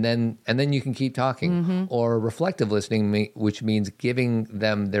 yeah. and then you can keep talking. Or reflective listening, which means giving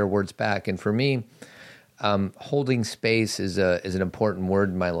them their words back. And for me, holding space is an important word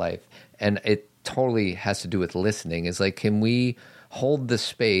in my life, and it totally has to do with listening. It's like, can we hold the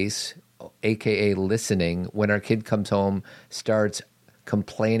space, aka listening, when our kid comes home, starts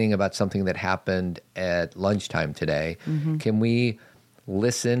complaining about something that happened at lunchtime today? Can we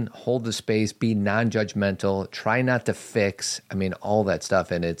listen, hold the space, be non-judgmental, try not to fix? I mean, all that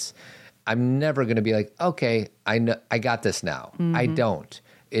stuff, and I'm never going to be like, okay, I got this now. I don't.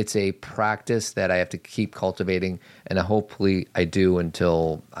 It's a practice that I have to keep cultivating, and hopefully I do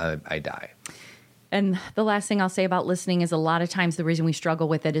until I die. And the last thing I'll say about listening is a lot of times the reason we struggle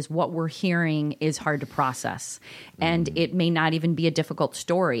with it is what we're hearing is hard to process. And it may not even be a difficult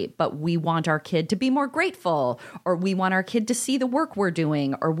story, but we want our kid to be more grateful, or we want our kid to see the work we're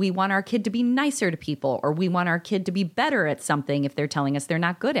doing, or we want our kid to be nicer to people, or we want our kid to be better at something if they're telling us they're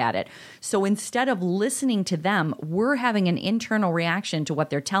not good at it. So instead of listening to them, we're having an internal reaction to what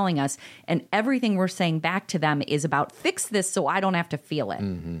they're telling us, and everything we're saying back to them is about fix this so I don't have to feel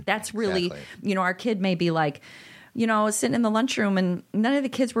it. That's really, Exactly. Our kid may be like, sitting in the lunchroom and none of the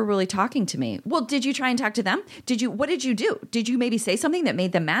kids were really talking to me. Well, did you try and talk to them? What did you do? Did you maybe say something that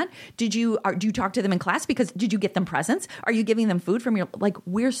made them mad? Do you talk to them in class did you get them presents? Are you giving them food from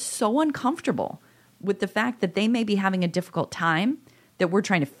we're so uncomfortable with the fact that they may be having a difficult time that we're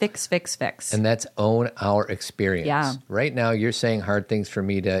trying to fix. And that's own our experience. Yeah. Right now you're saying hard things for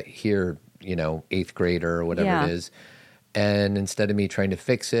me to hear, 8th grader or whatever it is. And instead of me trying to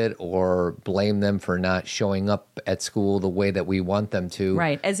fix it or blame them for not showing up at school the way that we want them to.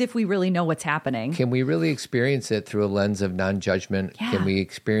 Right, as if we really know what's happening. Can we really experience it through a lens of non-judgment? Yeah. Can we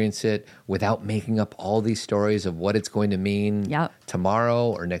experience it without making up all these stories of what it's going to mean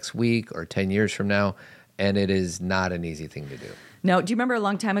tomorrow or next week or 10 years from now? And it is not an easy thing to do. No, do you remember a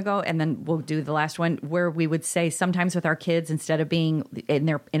long time ago, and then we'll do the last one, where we would say sometimes with our kids, instead of being in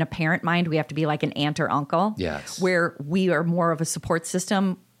a parent mind, we have to be like an aunt or uncle. Yes. Where we are more of a support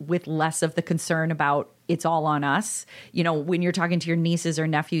system with less of the concern about it's all on us. When you're talking to your nieces or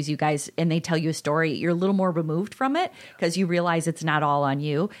nephews, you guys, and they tell you a story, you're a little more removed from it because you realize it's not all on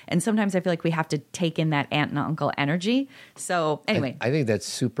you. And sometimes I feel like we have to take in that aunt and uncle energy. So anyway. I think that's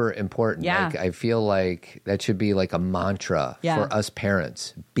super important. Yeah. Like, I feel like that should be like a mantra for us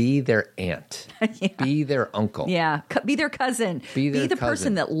parents. Be their aunt. Be their uncle. Yeah. Be their cousin. Be the cousin.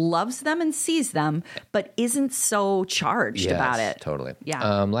 person that loves them and sees them, but isn't so charged about it. Totally.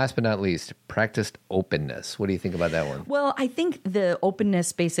 Yeah. Last but not least, practiced openness. What do you think about that one? Well, I think the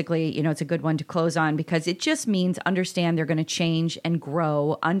openness, basically, it's a good one to close on because it just means understand they're going to change and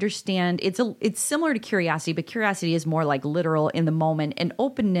grow. Understand it's similar to curiosity, but curiosity is more like literal in the moment. And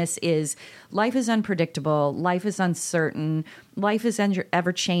openness is life is unpredictable, life is uncertain, life is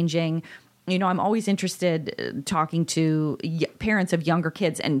ever changing. I'm always interested talking to parents of younger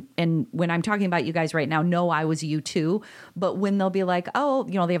kids. And when I'm talking about you guys right now, no, I was you too. But when they'll be like, oh,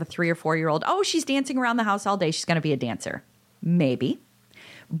 they have a 3 or 4 year old. Oh, she's dancing around the house all day. She's going to be a dancer. Maybe.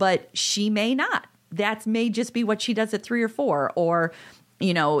 But she may not. That may just be what she does at 3 or 4. Or,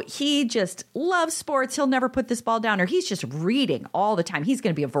 he just loves sports. He'll never put this ball down. Or he's just reading all the time. He's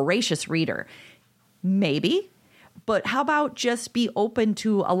going to be a voracious reader. Maybe. But how about just be open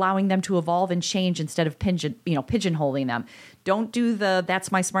to allowing them to evolve and change instead of pigeonholing them? Don't do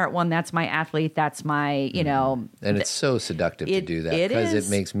that's my smart one, that's my athlete, that's my, And it's so seductive to do that because it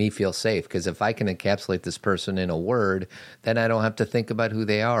makes me feel safe. Because if I can encapsulate this person in a word, then I don't have to think about who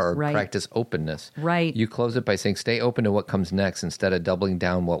they are or practice openness. Right. You close it by saying, stay open to what comes next instead of doubling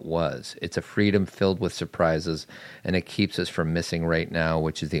down what was. It's a freedom filled with surprises, and it keeps us from missing right now,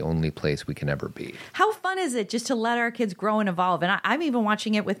 which is the only place we can ever be. How fun is it just to let our kids grow and evolve? And I'm even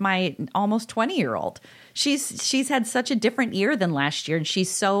watching it with my almost 20-year-old. She's had such a different year than last year, and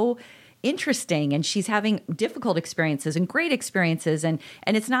she's so interesting, and she's having difficult experiences and great experiences, and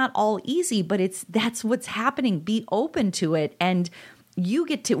it's not all easy, but that's what's happening. Be open to it, and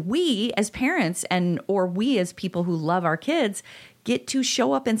we as parents or we as people who love our kids get to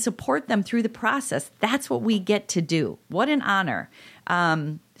show up and support them through the process. That's what we get to do. What an honor.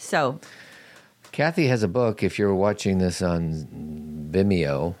 So Kathy has a book. If you're watching this on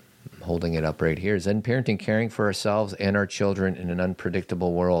Vimeo, I'm holding it up right here, Zen Parenting, Caring for Ourselves and Our Children in an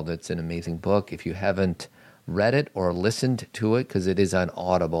Unpredictable World. It's an amazing book. If you haven't read it or listened to it because it is on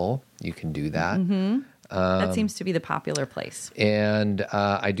Audible. You can do that. That seems to be the popular place. And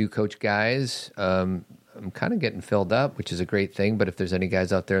I do coach guys. I'm kind of getting filled up, which is a great thing. But if there's any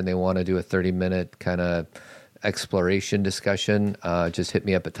guys out there and they want to do a 30-minute kind of exploration discussion, just hit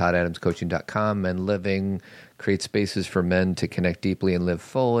me up at toddadamscoaching.com. Men Living, create spaces for men to connect deeply and live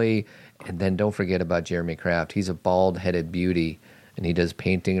fully. And then don't forget about Jeremy Kraft. He's a bald-headed beauty, and he does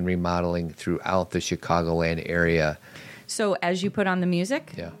painting and remodeling throughout the Chicagoland area. So as you put on the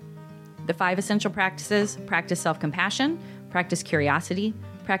music, Yeah. the 5 essential practices: practice self-compassion, practice curiosity,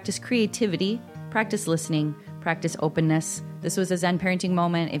 practice creativity, practice listening, practice openness. This was a Zen Parenting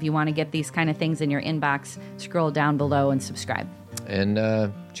Moment. If you want to get these kind of things in your inbox, scroll down below and subscribe. And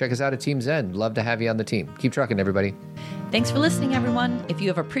check us out at Team Zen. Love to have you on the team. Keep trucking, everybody. Thanks for listening, everyone. If you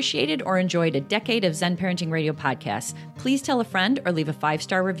have appreciated or enjoyed a decade of Zen Parenting Radio podcasts, please tell a friend or leave a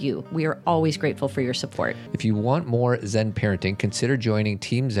 5-star review. We are always grateful for your support. If you want more Zen parenting, consider joining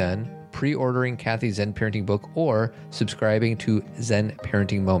Team Zen, pre-ordering Kathy's Zen Parenting book, or subscribing to Zen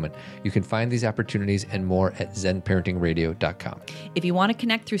Parenting Moment. You can find these opportunities and more at zenparentingradio.com. If you want to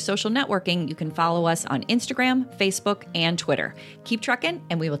connect through social networking, you can follow us on Instagram, Facebook, and Twitter. Keep trucking,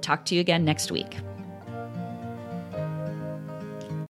 and we will talk to you again next week.